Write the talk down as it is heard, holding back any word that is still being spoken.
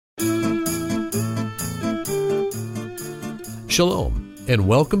Shalom, and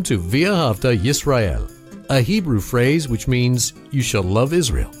welcome to V'ahavta Yisrael, a Hebrew phrase which means, you shall love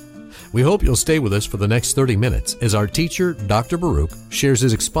Israel. We hope you'll stay with us for the next 30 minutes as our teacher, Dr. Baruch, shares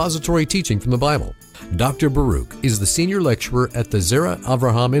his expository teaching from the Bible. Dr. Baruch is the senior lecturer at the Zera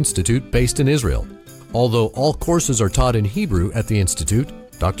Avraham Institute based in Israel. Although all courses are taught in Hebrew at the Institute,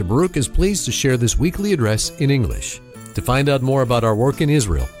 Dr. Baruch is pleased to share this weekly address in English. To find out more about our work in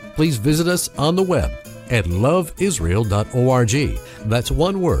Israel, please visit us on the web at loveisrael.org. That's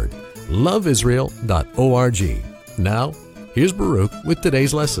one word, loveisrael.org. Now, here's Baruch with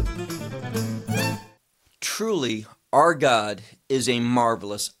today's lesson. Truly, our God is a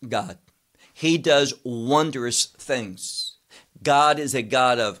marvelous God. He does wondrous things. God is a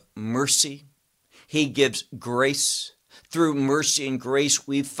God of mercy. He gives grace. Through mercy and grace,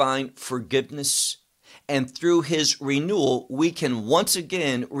 we find forgiveness. And through His renewal, we can once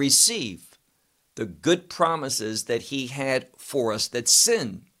again receive the good promises that He had for us, that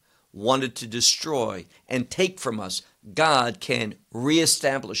sin wanted to destroy and take from us. God can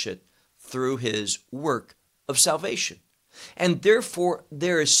reestablish it through His work of salvation. And therefore,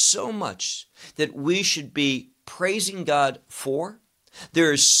 there is so much that we should be praising God for.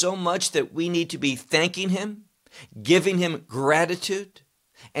 There is so much that we need to be thanking Him, giving Him gratitude,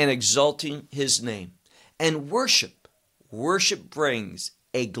 and exalting His name. And worship brings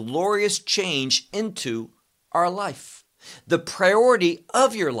a glorious change into our life. The priority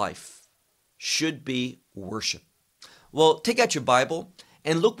of your life should be worship. Well, take out your Bible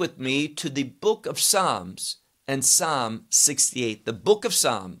and look with me to the book of Psalms and Psalm 68. The book of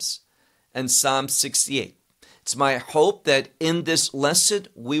Psalms and Psalm 68. It's my hope that in this lesson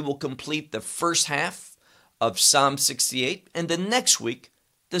we will complete the first half of Psalm 68 and the next week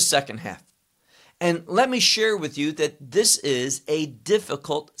the second half. And let me share with you that this is a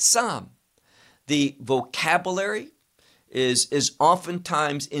difficult psalm. The vocabulary is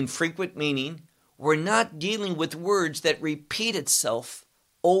oftentimes infrequent, meaning we're not dealing with words that repeat itself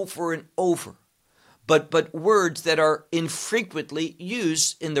over and over, but words that are infrequently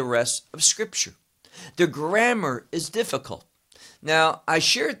used in the rest of Scripture. The grammar is difficult. Now, I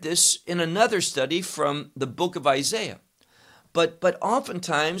shared this in another study from the book of Isaiah, but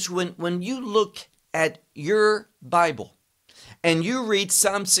oftentimes when you look at your Bible and you read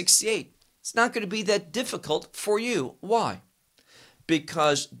Psalm 68, it's not going to be that difficult for you. Why?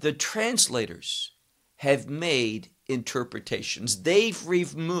 Because the translators have made interpretations. They've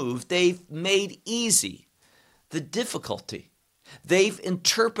made easy the difficulty. They've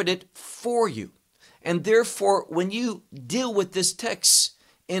interpreted for you. And therefore, when you deal with this text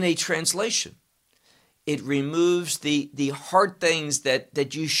in a translation, it removes the hard things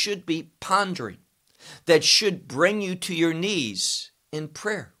that you should be pondering, that should bring you to your knees in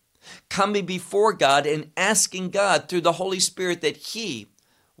prayer, coming before God and asking God through the Holy Spirit that He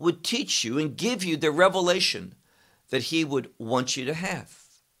would teach you and give you the revelation that He would want you to have.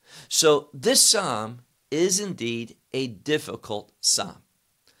 So this psalm is indeed a difficult psalm,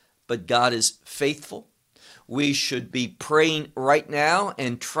 but God is faithful. We should be praying right now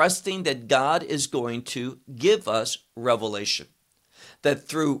and trusting that God is going to give us revelation, that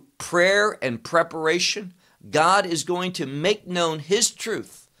through prayer and preparation, God is going to make known His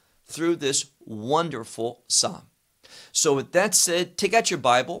truth through this wonderful psalm. So with that said, take out your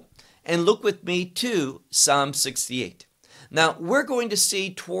Bible and look with me to Psalm 68. Now, we're going to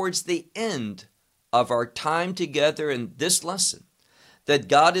see towards the end of our time together in this lesson that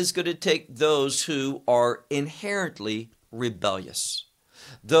God is going to take those who are inherently rebellious,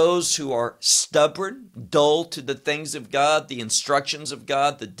 those who are stubborn, dull to the things of God, the instructions of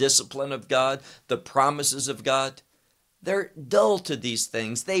God, the discipline of God, the promises of God. They're dull to these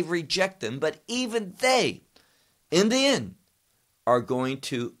things. They reject them, but even they, in the end, are going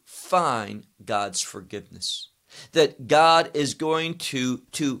to find God's forgiveness. That God is going to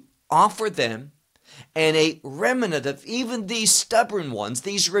offer them, and a remnant of even these stubborn ones,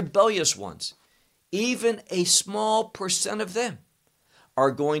 these rebellious ones, even a small percent of them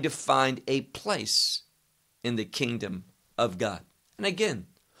are going to find a place in the kingdom of God. And again,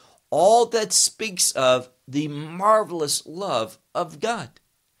 all that speaks of the marvelous love of God,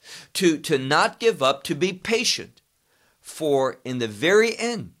 to not give up, to be patient, for in the very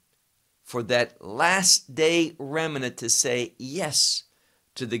end, for that last day remnant to say yes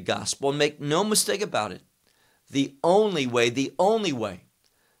to the gospel. And make no mistake about it, the only way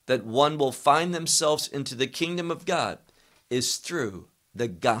that one will find themselves into the kingdom of God is through the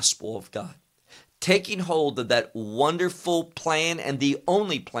gospel of God. Taking hold of that wonderful plan and the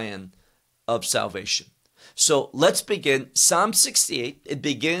only plan of salvation. So let's begin. Psalm 68, it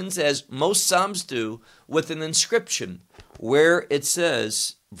begins as most Psalms do with an inscription where it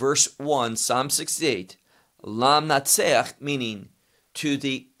says, verse 1, Psalm 68, Lam Natseach, meaning to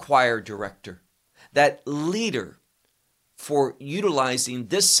the choir director, that leader for utilizing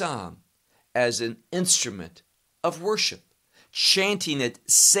this psalm as an instrument of worship, chanting it,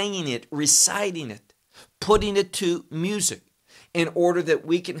 singing it, reciting it, putting it to music in order that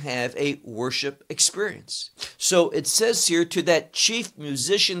we can have a worship experience. So it says here, to that chief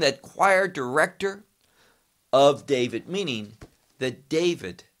musician, that choir director of David, meaning that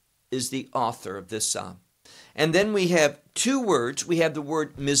David is the author of this psalm. And then we have two words. We have the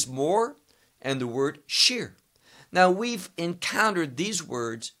word mizmor and the word shir. Now, we've encountered these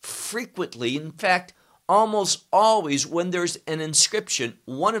words frequently. In fact, almost always when there's an inscription,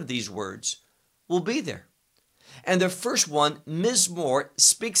 one of these words will be there. And the first one, mizmor,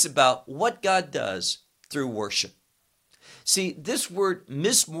 speaks about what God does through worship. See, this word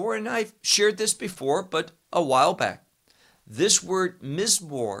mizmor, and I've shared this before, but a while back. This word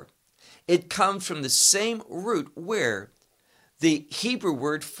mizmor, it comes from the same root where the Hebrew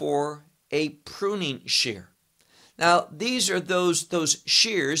word for a pruning shear. Now, these are those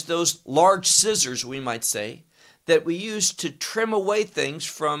shears, those large scissors, we might say, that we use to trim away things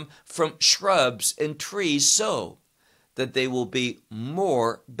from shrubs and trees so that they will be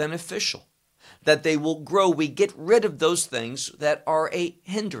more beneficial, that they will grow. We get rid of those things that are a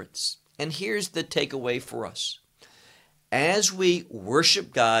hindrance. And here's the takeaway for us. As we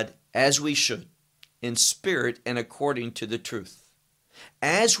worship God as we should, in spirit and according to the truth,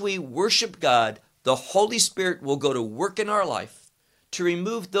 as we worship God, the Holy Spirit will go to work in our life to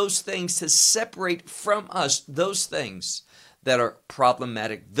remove those things, to separate from us those things that are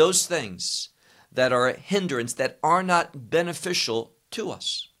problematic, those things that are a hindrance, that are not beneficial to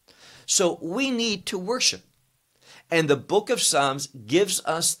us. So we need to worship. And the book of Psalms gives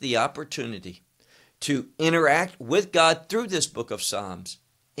us the opportunity to interact with God through this book of Psalms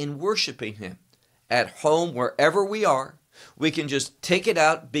in worshiping Him. At home, wherever we are, we can just take it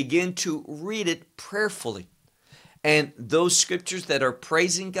out, begin to read it prayerfully. And those scriptures that are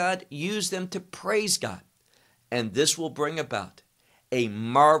praising God, use them to praise God. And this will bring about a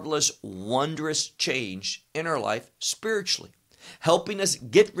marvelous, wondrous change in our life spiritually, helping us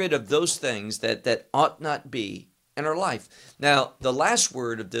get rid of those things that ought not be in our life. Now, the last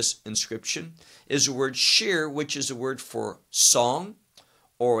word of this inscription is the word shir, which is a word for song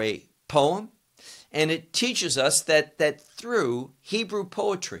or a poem. And it teaches us that through Hebrew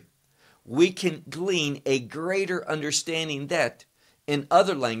poetry, we can glean a greater understanding that in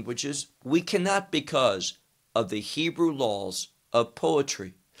other languages we cannot, because of the Hebrew laws of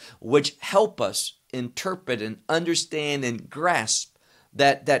poetry, which help us interpret and understand and grasp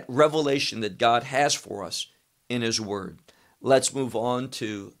that revelation that God has for us in His Word. Let's move on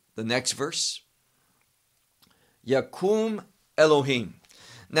to the next verse. Yakum Elohim.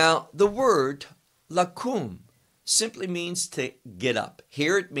 Now, the word lakum simply means to get up.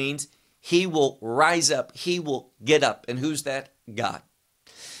 Here it means He will rise up. He will get up. And who's that? God.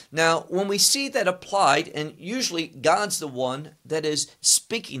 Now, when we see that applied, and usually God's the one that is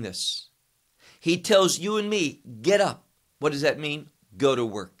speaking this, He tells you and me, get up. What does that mean? Go to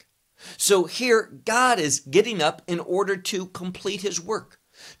work. So here, God is getting up in order to complete His work,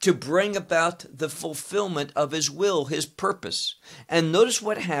 to bring about the fulfillment of His will, His purpose. And notice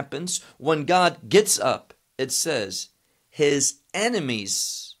what happens when God gets up. It says, His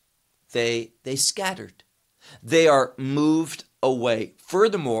enemies, they scattered. They are moved away.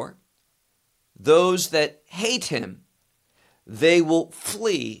 Furthermore, those that hate Him, they will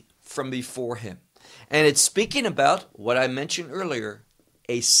flee from before Him. And it's speaking about what I mentioned earlier,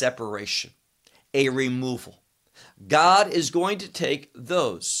 a separation, a removal. God is going to take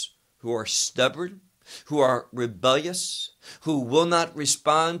those who are stubborn, who are rebellious, who will not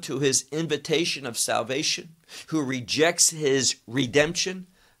respond to His invitation of salvation, who rejects His redemption.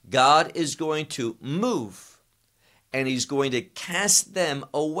 God is going to move, and He's going to cast them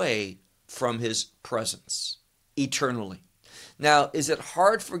away from His presence eternally. Now, is it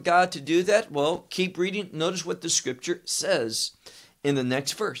hard for God to do that? Well, keep reading. Notice what the scripture says in the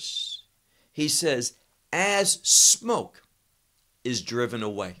next verse. He says, as smoke is driven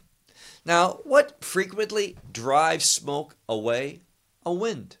away. Now, what frequently drives smoke away? A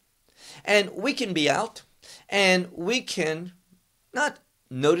wind. And we can be out, and we can not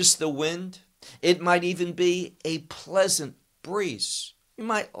notice the wind. It might even be a pleasant breeze. You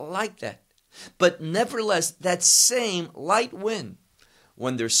might like that. But nevertheless, that same light wind,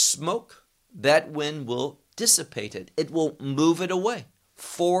 when there's smoke, that wind will dissipate it. It will move it away,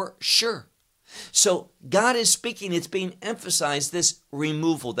 for sure. So God is speaking. It's being emphasized, this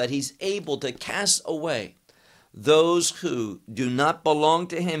removal, that he's able to cast away those who do not belong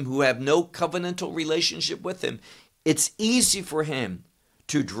to him, who have no covenantal relationship with him. It's easy for him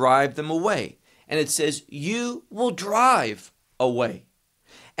to drive them away. And it says, you will drive away.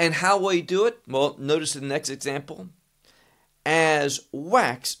 And how will he do it? Well, notice the next example. As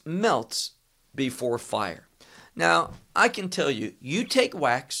wax melts before fire. Now, I can tell you, you take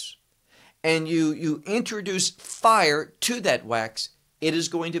wax and you introduce fire to that wax, it is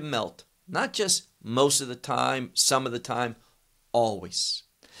going to melt. Not just most of the time, some of the time, always.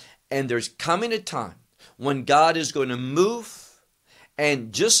 And there's coming a time when God is going to move,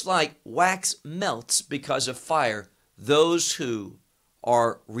 and just like wax melts because of fire, those who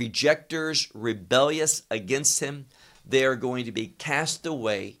are rejectors, rebellious against him, they are going to be cast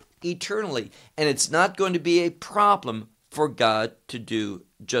away eternally. And it's not going to be a problem for God to do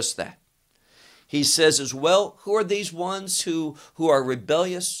just that. He says as well, who are these ones who are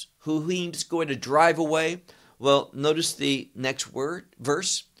rebellious, who he's going to drive away? Well, notice the next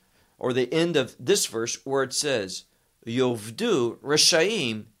verse, or the end of this verse, where it says, Yovdu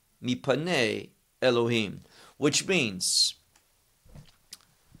Reshaim Mipanei Elohim, which means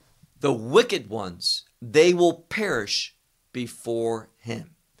the wicked ones, they will perish before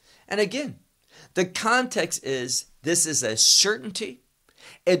him. And again, the context is this is a certainty.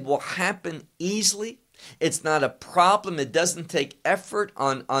 It will happen easily. It's not a problem. It doesn't take effort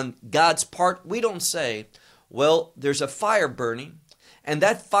on God's part. We don't say, well, there's a fire burning, and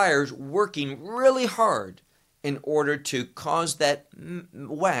that fire is working really hard in order to cause that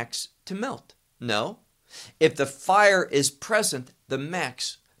wax to melt. No. If the fire is present,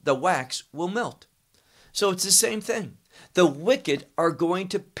 the wax will melt. So it's the same thing. The wicked are going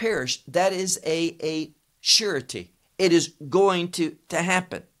to perish. That is a surety. It is going to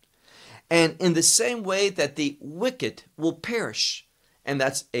happen. And in the same way that the wicked will perish, and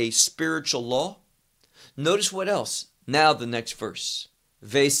that's a spiritual law, notice what else. Now the next verse.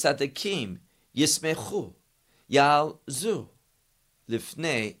 Ve'sadakim yismechu yalzu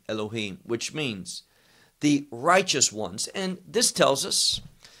lifnei Elohim, which means the righteous ones. And this tells us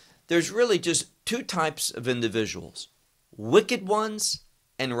there's really just two types of individuals, wicked ones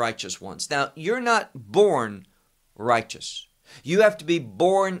and righteous ones. Now, you're not born righteous. You have to be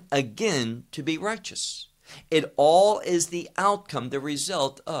born again to be righteous. It all is the outcome, the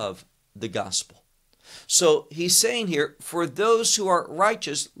result of the gospel. So he's saying here, for those who are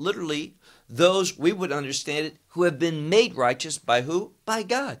righteous, literally those, we would understand it, who have been made righteous by who? By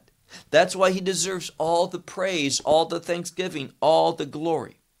God. That's why he deserves all the praise, all the thanksgiving, all the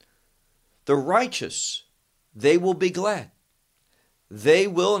glory. The righteous, they will be glad. They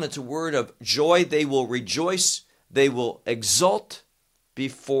will, and it's a word of joy, they will rejoice, they will exult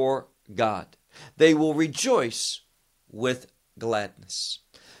before God. They will rejoice with gladness.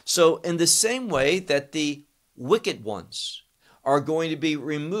 So in the same way that the wicked ones are going to be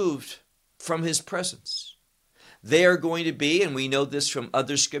removed from his presence, they are going to be, and we know this from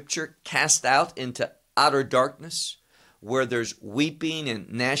other scripture, cast out into outer darkness where there's weeping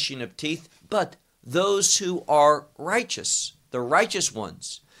and gnashing of teeth. But those who are righteous, the righteous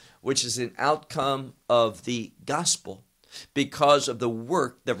ones, which is an outcome of the gospel because of the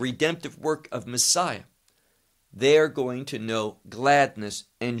work, the redemptive work of Messiah, they are going to know gladness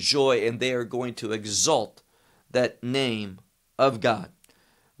and joy, and they are going to exalt that name of God.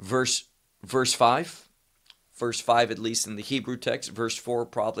 Verse 5, at least in the Hebrew text, verse 4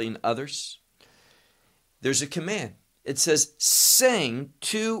 probably in others, there's a command. It says, sing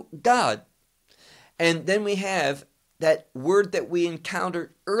to God. And then we have that word that we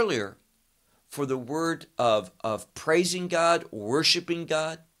encountered earlier for the word of praising God, worshiping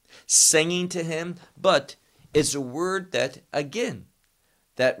God, singing to him. But it's a word that, again,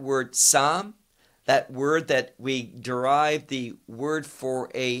 that word psalm, that word that we derive the word for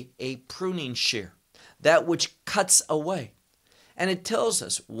a pruning shear, that which cuts away. And it tells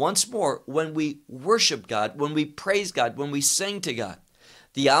us once more, when we worship God, when we praise God, when we sing to God,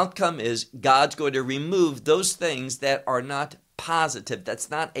 the outcome is God's going to remove those things that are not positive.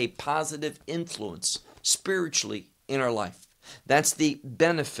 That's not a positive influence spiritually in our life. That's the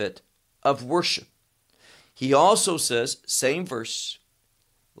benefit of worship. He also says, same verse,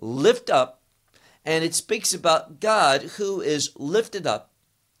 lift up, and it speaks about God who is lifted up,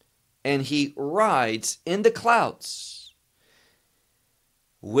 and he rides in the clouds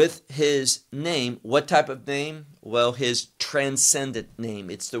with his name. What type of name? Well, his transcendent name.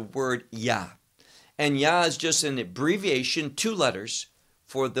 It's the word Yah. And Yah is just an abbreviation, 2 letters,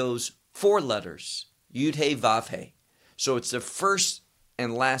 for those 4 letters, Yud He Vav He. So it's the first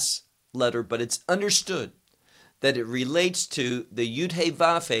and last letter, but it's understood that it relates to the Yud He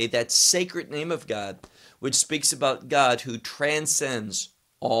Vav He, that sacred name of God, which speaks about God who transcends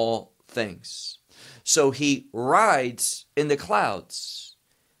all things. So he rides in the clouds.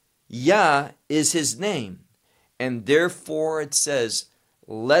 Yah is his name, and therefore it says,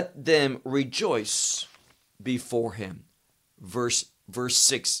 let them rejoice before him. Verse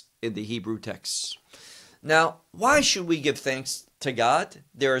 6 in the Hebrew text. Now, why should we give thanks to God?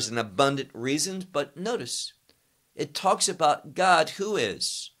 There is an abundant reason, but notice, it talks about God who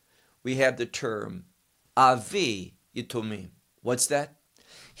is. We have the term Avi Yitomim. What's that?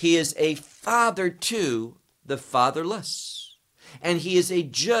 He is a father to the fatherless, and he is a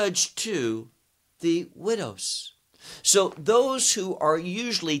judge to the widows. So those who are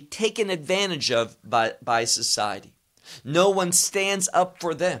usually taken advantage of by society, no one stands up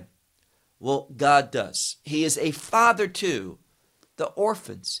for them. Well, God does. He is a father to the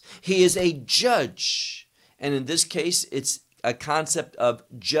orphans. He is a judge. And in this case, it's a concept of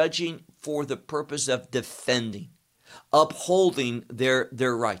judging for the purpose of defending, upholding their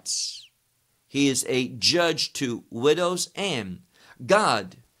rights. He is a judge to widows, and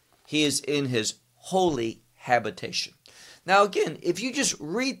God, he is in his holy habitation. Now again, if you just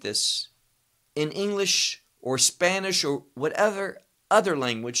read this in English or Spanish or whatever other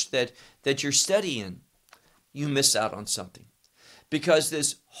language that you're studying, you miss out on something. Because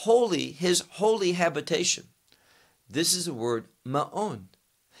his holy habitation, this is the word ma'on.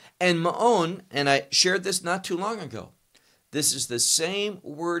 And ma'on, and I shared this not too long ago, this is the same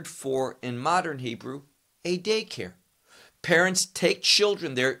word for, in modern Hebrew, a daycare. Parents take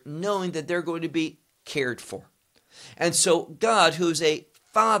children there knowing that they're going to be cared for. And so God, who's a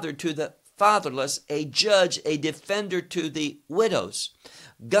father to the fatherless, a judge, a defender to the widows,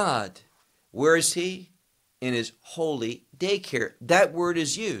 God, where is he? In his holy daycare. That word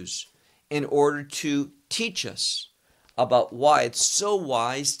is used in order to teach us about why it's so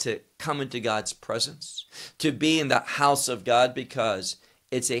wise to come into God's presence, to be in the house of God, because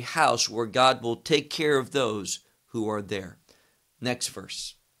it's a house where God will take care of those who are there. Next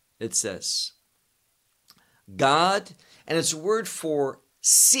verse, it says, God, and it's a word for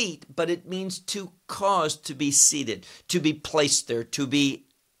seat, but it means to cause to be seated, to be placed there, to be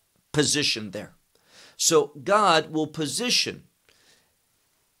positioned there. So God will position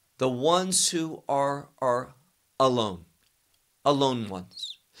the ones who are alone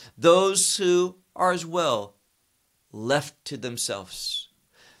ones, those who are as well left to themselves.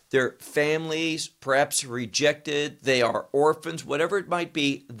 Their families perhaps rejected, they are orphans, whatever it might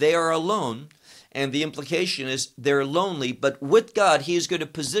be, they are alone, and the implication is they're lonely, but with God, he is going to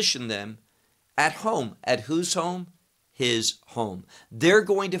position them at home. At whose home? His home. They're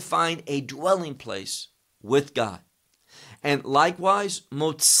going to find a dwelling place with God. And likewise,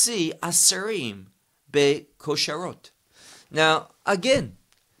 motzi aserim be kosharot. Now, again,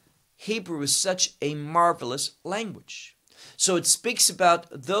 Hebrew is such a marvelous language. So it speaks about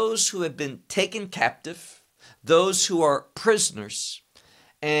those who have been taken captive, those who are prisoners,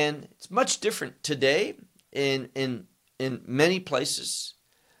 and it's much different today in many places.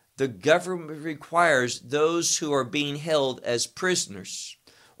 The government requires those who are being held as prisoners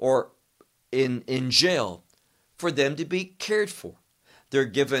or in jail for them to be cared for. They're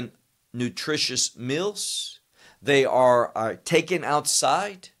given nutritious meals. They are taken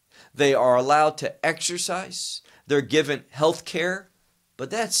outside. They are allowed to exercise. They're given health care. But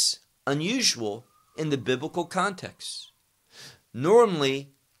that's unusual in the biblical context.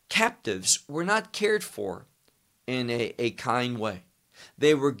 Normally, captives were not cared for in a kind way.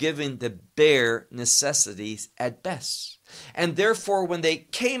 They were given the bare necessities at best. And therefore, when they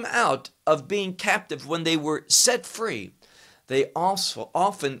came out of being captive, when they were set free, they also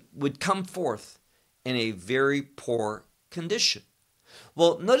often would come forth in a very poor condition.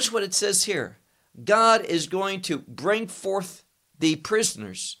 Well, notice what it says here. God is going to bring forth the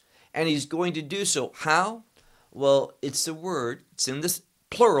prisoners, and he's going to do so. How? Well, it's the word, it's in this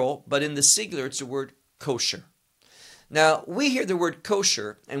plural, but in the singular, it's the word kosher. Now, we hear the word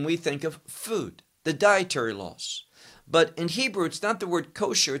kosher, and we think of food, the dietary laws. But in Hebrew, it's not the word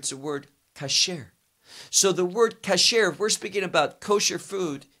kosher, it's the word kasher. So the word kasher, if we're speaking about kosher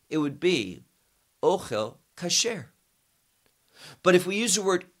food, it would be ochel kasher. But if we use the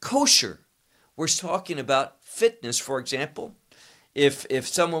word kosher, we're talking about fitness, for example. If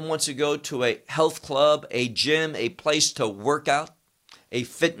someone wants to go to a health club, a gym, a place to work out, a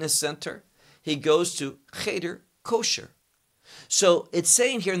fitness center, he goes to cheder kosher. So it's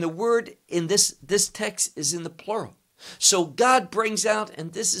saying here, and the word in this text is in the plural. So God brings out,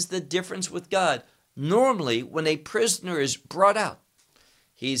 and this is the difference with God. Normally, when a prisoner is brought out,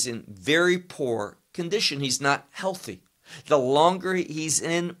 He's in very poor condition. He's not healthy. The longer he's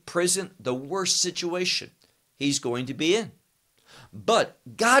in prison, the worse situation he's going to be in. But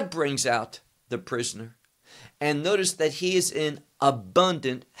God brings out the prisoner. And notice that he is in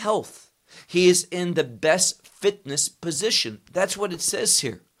abundant health. He is in the best fitness position. That's what it says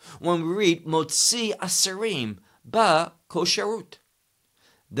here. When we read, Motzi Asarim Ba Kosharut.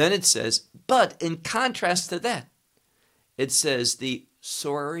 Then it says, but in contrast to that, it says the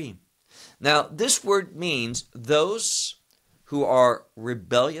Soarim. Now, this word means those who are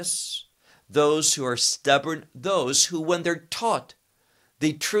rebellious, those who are stubborn, those who, when they're taught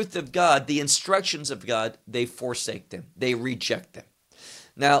the truth of God, the instructions of God, they forsake them. They reject them.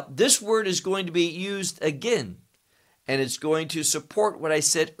 Now, this word is going to be used again, and it's going to support what I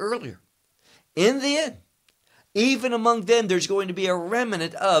said earlier. In the end, even among them, there's going to be a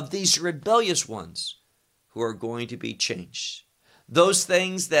remnant of these rebellious ones who are going to be changed. Those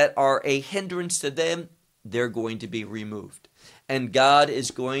things that are a hindrance to them, they're going to be removed. And God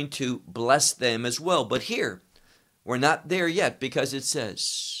is going to bless them as well. But here, we're not there yet, because it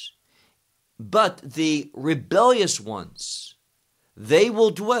says, but the rebellious ones, they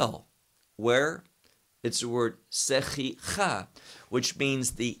will dwell where? It's the word sechicha, which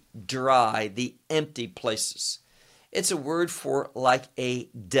means the dry, the empty places. It's a word for like a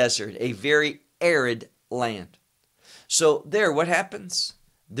desert, a very arid land. So there, what happens?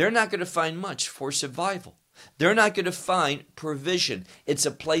 They're not going to find much for survival. They're not going to find provision. It's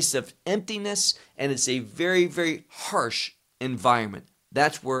a place of emptiness, and it's a very, very harsh environment.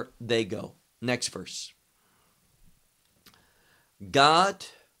 That's where they go. Next verse. God,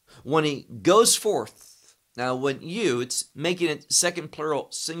 when he goes forth, now when you, it's making it second plural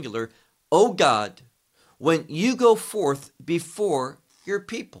singular, O God, when you go forth before your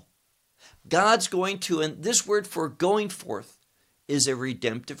people. God's going to, and this word for going forth is a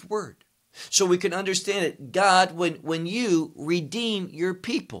redemptive word. So we can understand it. God, when you redeem your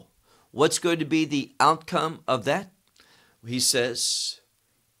people, what's going to be the outcome of that? He says,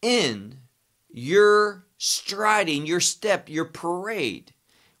 in your striding, your step, your parade,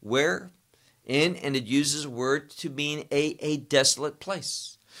 where? In, and it uses a word to mean a desolate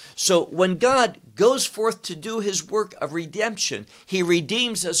place. So when God goes forth to do his work of redemption, he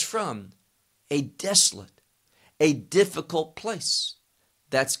redeems us from a desolate, a difficult place.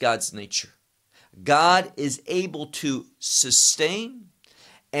 That's God's nature. God is able to sustain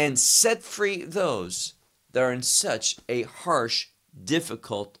and set free those that are in such a harsh,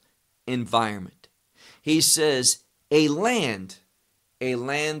 difficult environment. He says, a land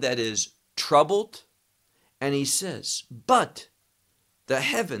that is troubled, and he says, but the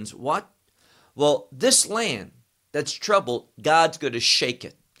heavens, what? Well, this land that's troubled, God's going to shake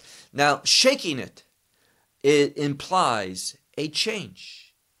it. Now, shaking it implies a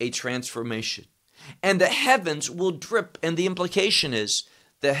change, a transformation. And the heavens will drip, and the implication is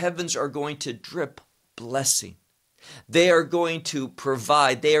the heavens are going to drip blessing. They are going to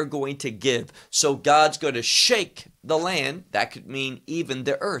provide, they are going to give. So God's going to shake the land, that could mean even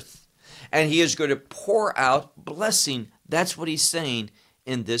the earth. And he is going to pour out blessing. That's what he's saying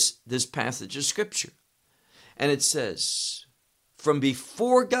in this passage of Scripture. And it says, from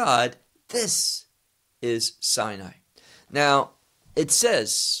before God, this is Sinai. Now, it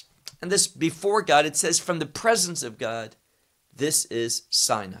says, and this before God, it says from the presence of God, this is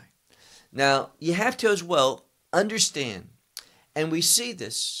Sinai. Now, you have to as well understand, and we see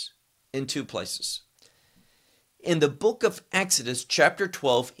this in two places. In the book of Exodus, chapter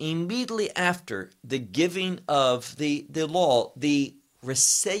 12, immediately after the giving of the law, the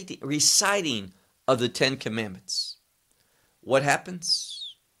reciting of the Ten Commandments, what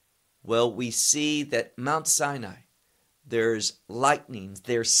happens? Well, we see that Mount Sinai, there's lightnings,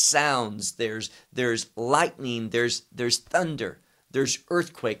 there's sounds, there's lightning, there's thunder, there's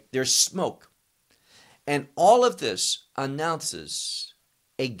earthquake, there's smoke. And all of this announces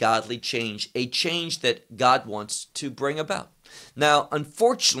a godly change, a change that God wants to bring about. Now,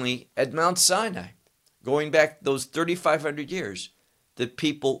 unfortunately, at Mount Sinai, going back those 3,500 years, the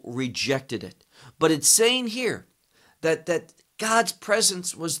people rejected it. But it's saying here that God's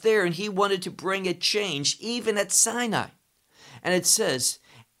presence was there, and he wanted to bring a change even at Sinai. And it says,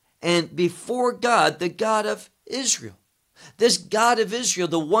 and before God, the God of Israel. This God of Israel,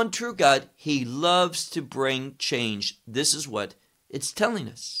 the one true God, he loves to bring change. This is what it's telling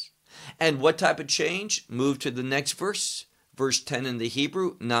us. And what type of change? Move to the next verse. Verse 10 in the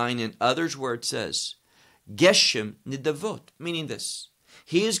Hebrew, 9 in others, where it says, Geshem nidavot, meaning this.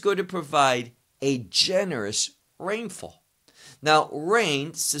 He is going to provide a generous rainfall. Now,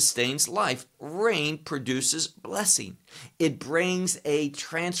 rain sustains life. Rain produces blessing. It brings a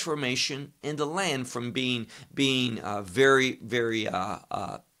transformation in the land from being very, very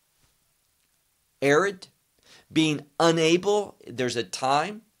arid, being unable. There's a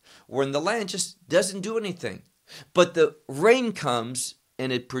time when the land just doesn't do anything. But the rain comes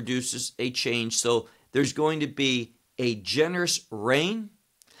and it produces a change. So there's going to be a generous rain.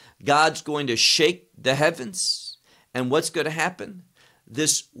 God's going to shake the heavens. And what's going to happen?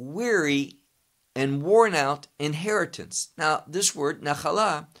 This weary and worn out inheritance. Now, this word,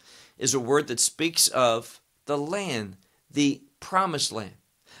 nachala, is a word that speaks of the land, the promised land.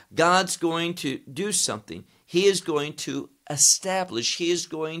 God's going to do something. He is going to establish, he is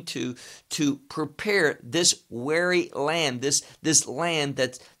going to prepare this weary land, this land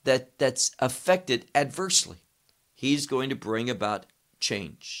that's affected adversely. He's going to bring about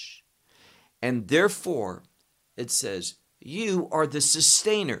change. And therefore, it says, you are the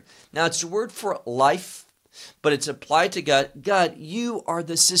sustainer. Now, it's a word for life, but it's applied to God. God, you are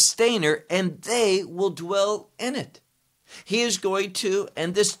the sustainer, and they will dwell in it. He is going to,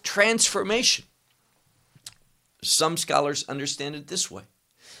 and this transformation, some scholars understand it this way,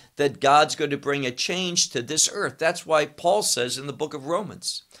 that God's going to bring a change to this earth. That's why Paul says in the book of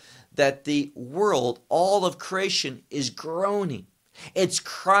Romans that the world, all of creation, is groaning. It's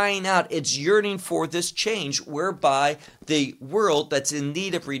crying out, it's yearning for this change whereby the world that's in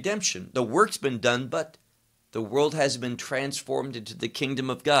need of redemption, the work's been done, but the world has been transformed into the kingdom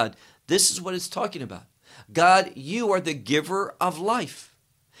of God. This is what it's talking about. God, you are the giver of life,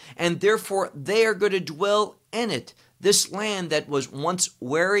 and therefore they are going to dwell in it. This land that was once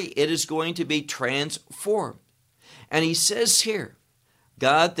weary, it is going to be transformed. And he says here,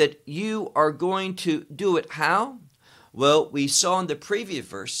 God, that you are going to do it. How? Well, we saw in the previous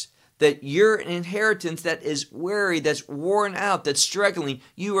verse that you're an inheritance that is weary, that's worn out, that's struggling.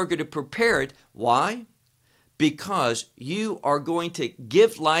 You are going to prepare it. Why? Because you are going to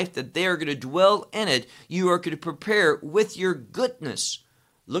give life, that they are going to dwell in it. You are going to prepare with your goodness.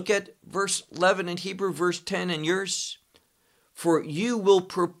 Look at verse 11 in Hebrew, verse 10 in yours. For you will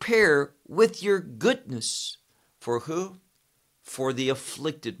prepare with your goodness. For who? For the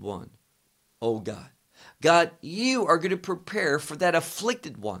afflicted one, O God. God, you are going to prepare for that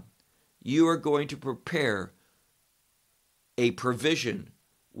afflicted one. You are going to prepare a provision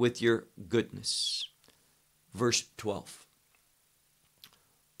with your goodness. Verse 12.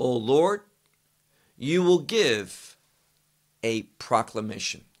 O Lord, you will give a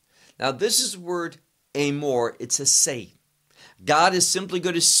proclamation. Now, this is the word amor. It's a say. God is simply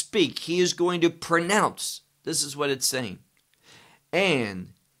going to speak. He is going to pronounce. This is what it's saying.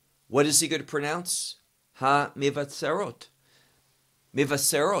 And what is he going to pronounce? Ha mivaserot.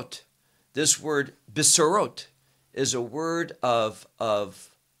 Mivaserot. This word biserot is a word of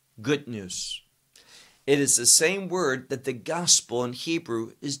good news. It is the same word that the gospel in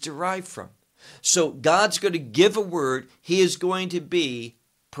Hebrew is derived from. So God's going to give a word. He is going to be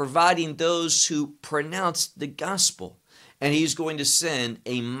providing those who pronounce the gospel. And he's going to send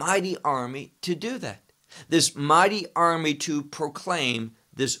a mighty army to do that. This mighty army to proclaim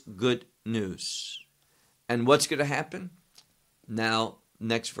this good news. And what's going to happen? Now,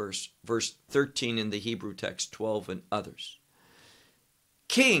 next verse 13 in the Hebrew text, 12 and others.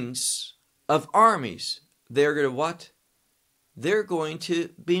 Kings of armies, they're going to what? They're going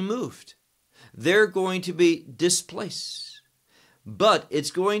to be moved. They're going to be displaced. But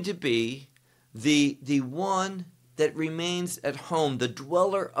it's going to be the one that remains at home, the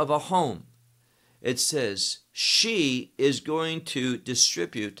dweller of a home. It says, she is going to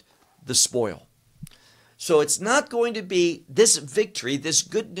distribute the spoil. So it's not going to be, this victory, this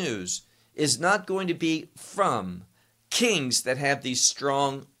good news, is not going to be from kings that have these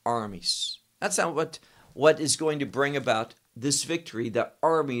strong armies. That's not what is going to bring about this victory, the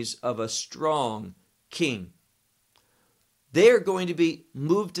armies of a strong king. They are going to be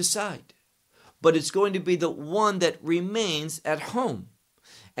moved aside, but it's going to be the one that remains at home.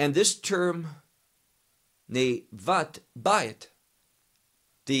 And this term, nevat bayit,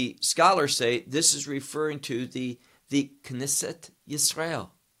 the scholars say this is referring to the Knesset Yisrael.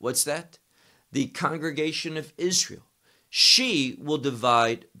 What's that? The congregation of Israel. She will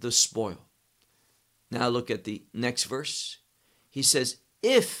divide the spoil. Now look at the next verse. He says,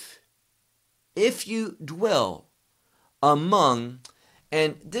 if you dwell among,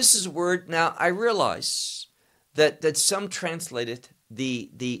 and this is a word, now I realize that some translate it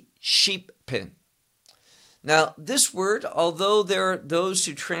the sheep pen. Now this word, although there are those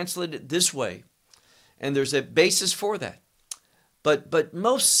who translate it this way, and there's a basis for that, but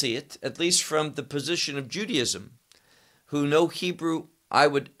most see it, at least from the position of Judaism, who know Hebrew, I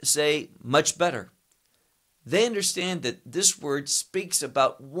would say, much better, they understand that this word speaks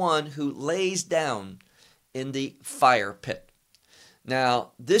about one who lays down in the fire pit.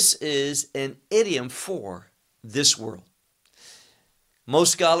 Now, this is an idiom for this world.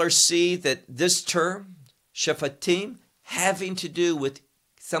 Most scholars see that this term, Shephatim, having to do with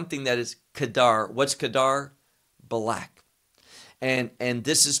something that is Kedar. What's Kedar? Black. And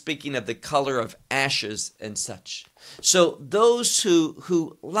this is speaking of the color of ashes and such. So those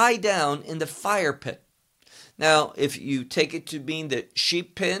who lie down in the fire pit. Now, if you take it to mean the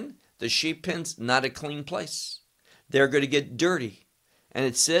sheep pen's not a clean place. They're going to get dirty. And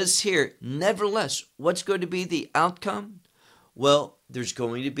it says here, nevertheless, what's going to be the outcome? Well, there's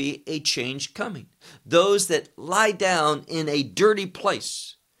going to be a change coming. Those that lie down in a dirty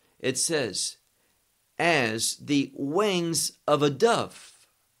place, it says, as the wings of a dove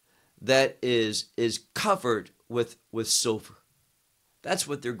that is covered with silver. That's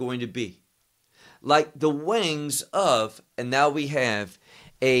what they're going to be. Like the wings of, and now we have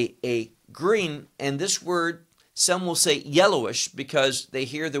a green, and this word, some will say yellowish because they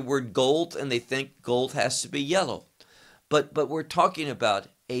hear the word gold and they think gold has to be yellow. But we're talking about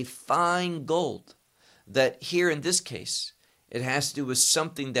a fine gold that here in this case, it has to do with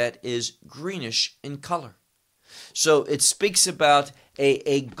something that is greenish in color. So it speaks about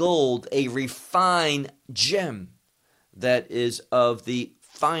a gold, a refined gem that is of the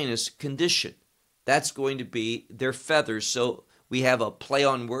finest condition. That's going to be their feathers. So we have a play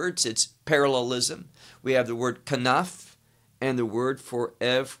on words. It's parallelism. We have the word kanaf and the word for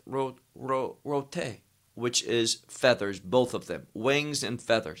evrote, which is feathers, both of them, wings and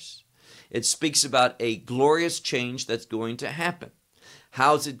feathers. It speaks about a glorious change that's going to happen.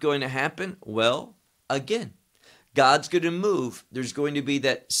 How's it going to happen? Well, again, God's going to move. There's going to be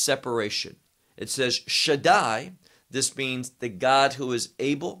that separation. It says Shaddai. This means the God who is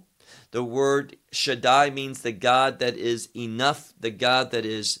able. The word Shaddai means the God that is enough, the God that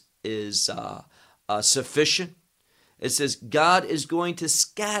is sufficient. It says God is going to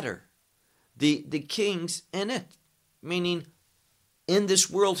scatter the kings in it, meaning in this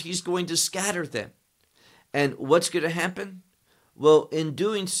world he's going to scatter them. And what's going to happen? Well, in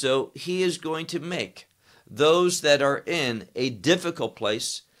doing so, he is going to make those that are in a difficult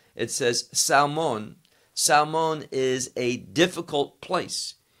place. It says Salmon. Salmon is a difficult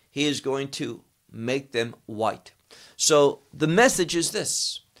place. He is going to make them white. So the message is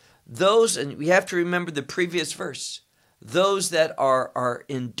this. Those, and we have to remember the previous verse, those that are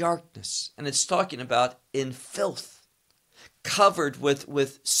in darkness, and it's talking about in filth, covered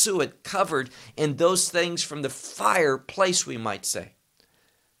with suet, covered in those things from the fireplace, we might say.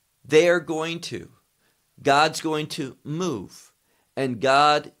 God's going to move. And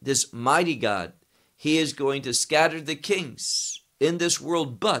God, this mighty God, he is going to scatter the kings in this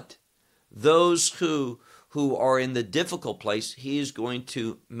world, but those who are in the difficult place, he is going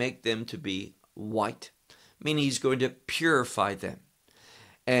to make them to be white, meaning he's going to purify them.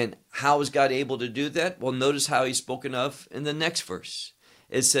 And how is God able to do that? Well, notice how he's spoken of in the next verse.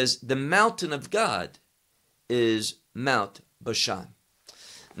 It says, the mountain of God is Mount Bashan.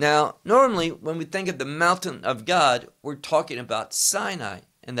 Now, normally when we think of the mountain of God, we're talking about Sinai,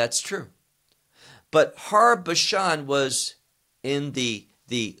 and that's true. But Har Bashan was in the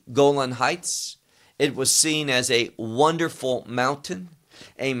Golan Heights. It was seen as a wonderful mountain,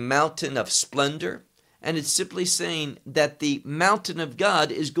 a mountain of splendor. And it's simply saying that the mountain of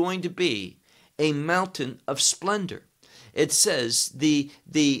God is going to be a mountain of splendor. It says the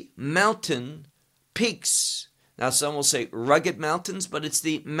mountain peaks. Now some will say rugged mountains, but it's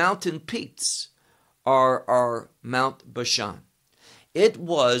the mountain peaks are Mount Bashan. It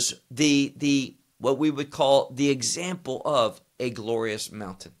was the what we would call the example of a glorious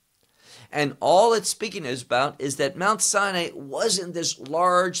mountain. And all it's speaking about is that Mount Sinai wasn't this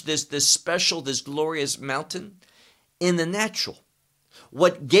large, this special, this glorious mountain in the natural.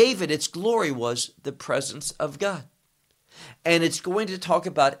 What gave it its glory was the presence of God. And it's going to talk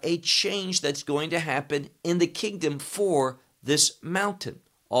about a change that's going to happen in the kingdom for this mountain.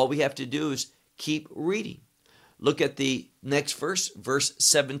 All we have to do is keep reading. Look at the next verse, verse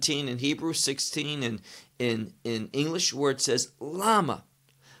 17 in Hebrew, 16 in English, where it says, Lama.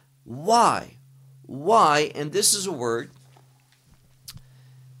 Why? And this is a word,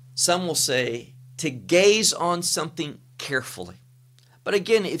 some will say, to gaze on something carefully. But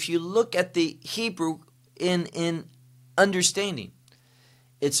again, if you look at the Hebrew in understanding,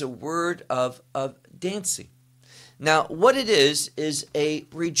 it's a word of dancing. Now, what it is a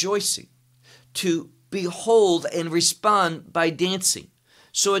rejoicing, to behold and respond by dancing,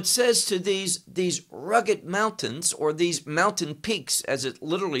 So it says to these rugged mountains, or these mountain peaks, as it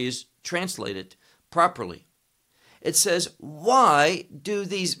literally is translated properly. It says, why do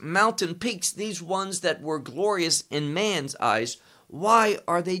these mountain peaks, these ones that were glorious in man's eyes, why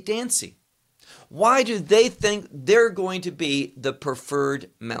are they dancing? Why do they think they're going to be the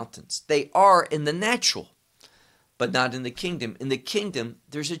preferred mountains? They are in the natural, but not in the kingdom. In the kingdom,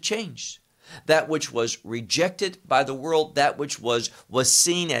 there's a change. That which was rejected by the world, that which was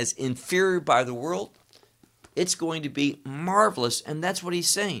seen as inferior by the world, it's going to be marvelous. And that's what he's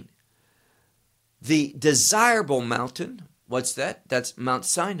saying. The desirable mountain, what's that? That's Mount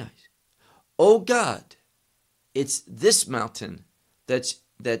Sinai. Oh God, it's this mountain that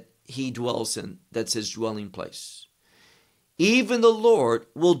he dwells in, that's his dwelling place. Even the Lord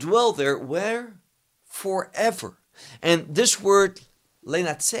will dwell there, where? Forever. And this word,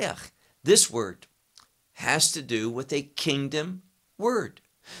 lenatzeach, this word has to do with a kingdom word.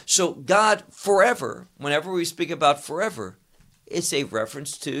 So God forever, whenever we speak about forever, it's a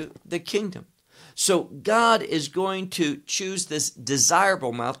reference to the kingdom. So God is going to choose this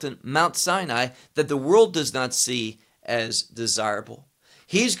desirable mountain, Mount Sinai, that the world does not see as desirable.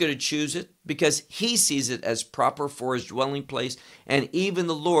 He's going to choose it because he sees it as proper for his dwelling place, and even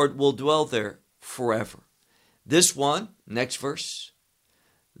the Lord will dwell there forever. This one, next verse,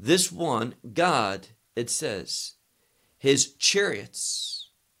 this one, God, it says, his chariots,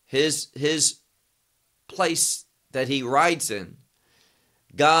 his place that he rides in,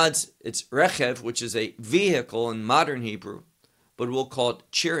 God's, it's rechev, which is a vehicle in modern Hebrew, but we'll call it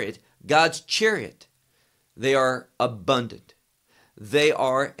chariot. God's chariot, they are abundant. They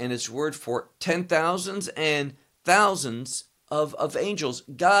are, and it's word for 10,000s and thousands of angels.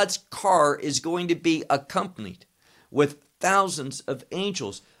 God's car is going to be accompanied with thousands of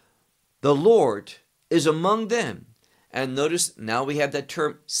angels. The Lord is among them. And notice now we have that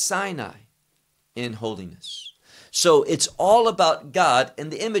term Sinai, in holiness. So it's all about God,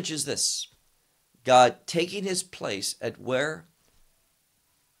 and the image is this. God taking his place at where?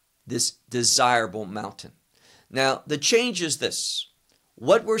 This desirable mountain. Now, the change is this.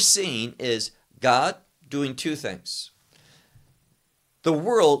 What we're seeing is God doing two things. The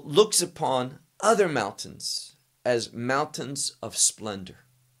world looks upon other mountains as mountains of splendor.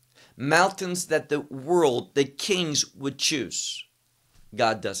 Mountains that the world, the kings would choose.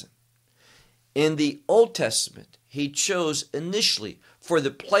 God doesn't. In the Old Testament, he chose initially for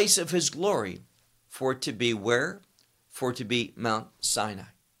the place of his glory, for it to be where? For it to be Mount Sinai.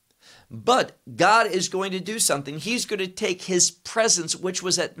 But God is going to do something. He's going to take his presence, which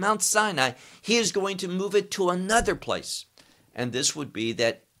was at Mount Sinai, he is going to move it to another place. And this would be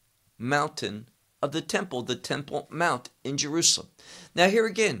that mountain of the Temple Mount in Jerusalem. Now here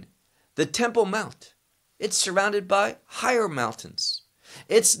again, the Temple Mount, it's surrounded by higher mountains.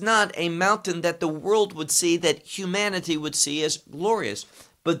 It's not a mountain that the world would see, that humanity would see as glorious.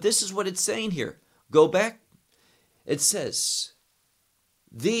 But this is what it's saying here. Go back. It says,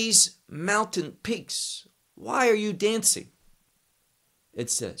 these mountain peaks, why are you dancing? It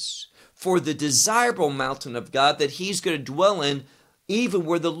says, for the desirable mountain of God that he's going to dwell in, even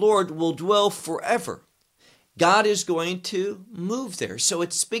where the Lord will dwell forever. God is going to move there. So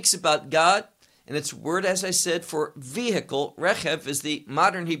it speaks about God. And its word, as I said, for vehicle, rechev, is the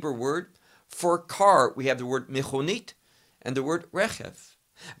modern Hebrew word. For car, we have the word mechonit and the word rechev.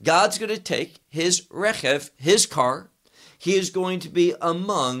 God's going to take his rechev, his car. He is going to be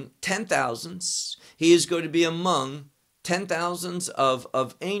among 10,000s. He is going to be among 10,000s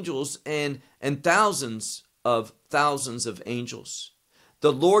of angels and thousands of angels.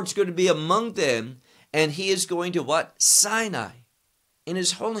 The Lord's going to be among them, and he is going to what? Sinai. In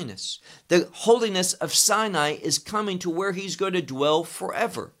his holiness. The holiness of Sinai is coming to where he's going to dwell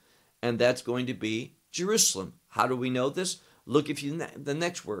forever. And that's going to be Jerusalem. How do we know this? Look if you the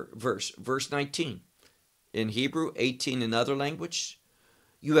next verse, verse 19. In Hebrew, 18 in other language.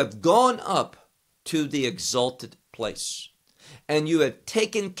 You have gone up to the exalted place, and you have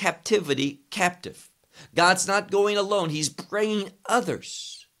taken captivity captive. God's not going alone. He's bringing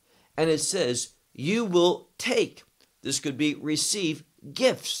others. And it says, you will take, this could be receive,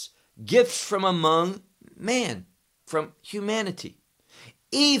 gifts from among man, from humanity.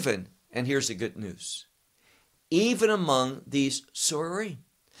 Even, and here's the good news, even among these Sorerim.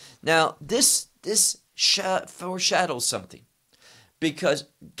 Now, this foreshadows something, because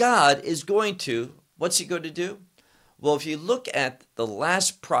God is going to, what's he going to do? Well, if you look at the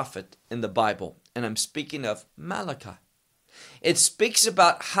last prophet in the Bible, and I'm speaking of Malachi, it speaks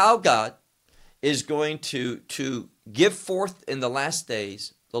about how God is going to give forth in the last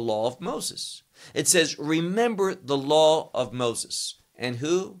days the law of Moses. It says, remember the law of Moses. And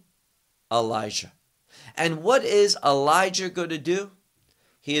who? Elijah. And what is Elijah going to do?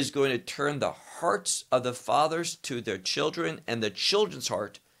 He is going to turn the hearts of the fathers to their children and the children's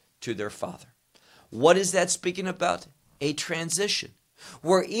heart to their father. What is that speaking about? A transition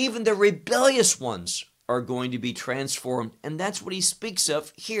where even the rebellious ones are going to be transformed. And that's what he speaks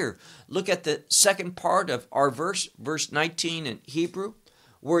of here. Look at the second part of our verse 19 in Hebrew,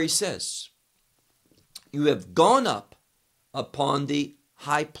 where he says, you have gone up upon the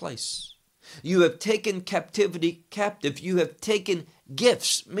high place. You have taken captivity captive. You have taken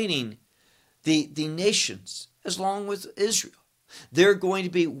gifts, meaning the nations, as long with Israel. They're going to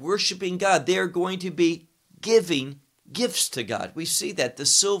be worshiping God. They're going to be giving gifts to God. We see that the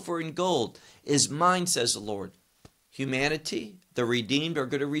silver and gold is mine, says the Lord. Humanity, the redeemed, are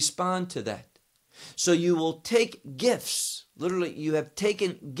going to respond to that. So you will take gifts. Literally, you have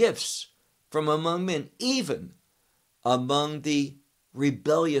taken gifts from among men, even among the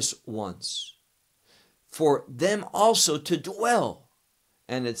rebellious ones, for them also to dwell.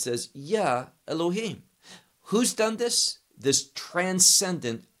 And it says, Yah Elohim. Who's done this? This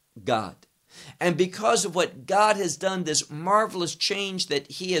transcendent God. And because of what God has done, this marvelous change that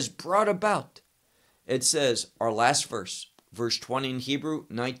he has brought about, it says, our last verse, verse 20 in Hebrew,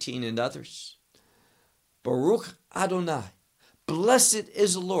 19 in others, Baruch Adonai, blessed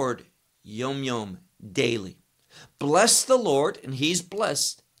is the Lord, Yom Yom, daily. Bless the Lord, and he's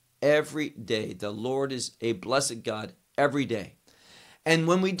blessed every day. The Lord is a blessed God every day. And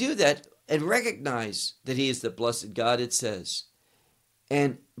when we do that and recognize that he is the blessed God, it says,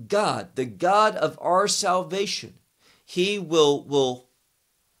 and God, the God of our salvation, he will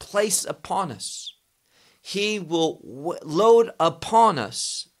place upon us. He will load upon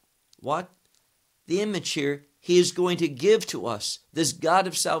us. What? The image here, he is going to give to us. This God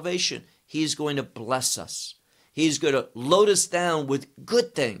of salvation, he is going to bless us. He's going to load us down with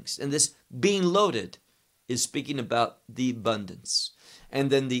good things. And this being loaded is speaking about the abundance. And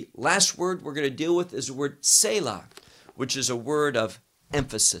then the last word we're going to deal with is the word Selah, which is a word of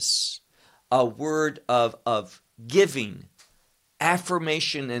emphasis, a word of giving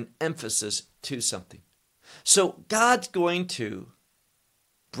affirmation and emphasis to something. So God's going to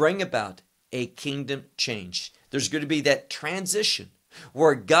bring about a kingdom change. There's going to be that transition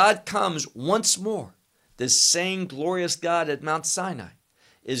where God comes once more. This same glorious God at Mount Sinai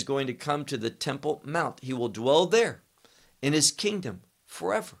is going to come to the Temple Mount. He will dwell there in his kingdom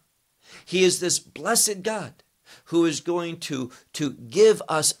forever. He is this blessed God who is going to give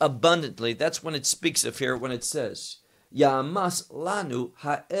us abundantly. That's when it speaks of here, when it says, Ya'amas lanu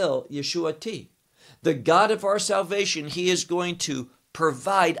ha'el Yeshuati. The God of our salvation, he is going to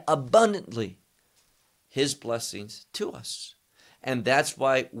provide abundantly his blessings to us. And that's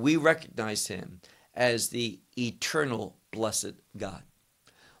why we recognize him as the eternal blessed God.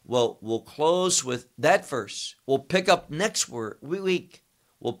 Well, we'll close with that verse. We'll pick up next week.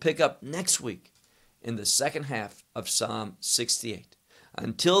 We'll pick up next week in the second half of Psalm 68.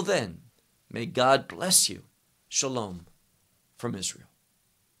 Until then, may God bless you. Shalom from Israel.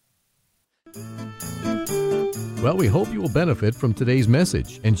 Well, we hope you will benefit from today's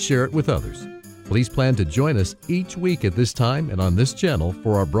message and share it with others. Please plan to join us each week at this time and on this channel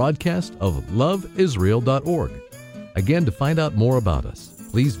for our broadcast of loveisrael.org. Again, to find out more about us,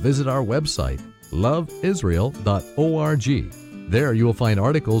 please visit our website, loveisrael.org. There you will find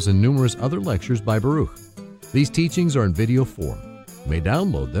articles and numerous other lectures by Baruch. These teachings are in video form. You may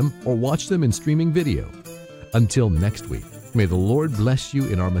download them or watch them in streaming video. Until next week, may the Lord bless you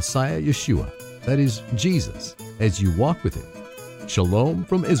in our Messiah Yeshua, that is Jesus, as you walk with him. Shalom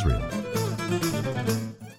from Israel.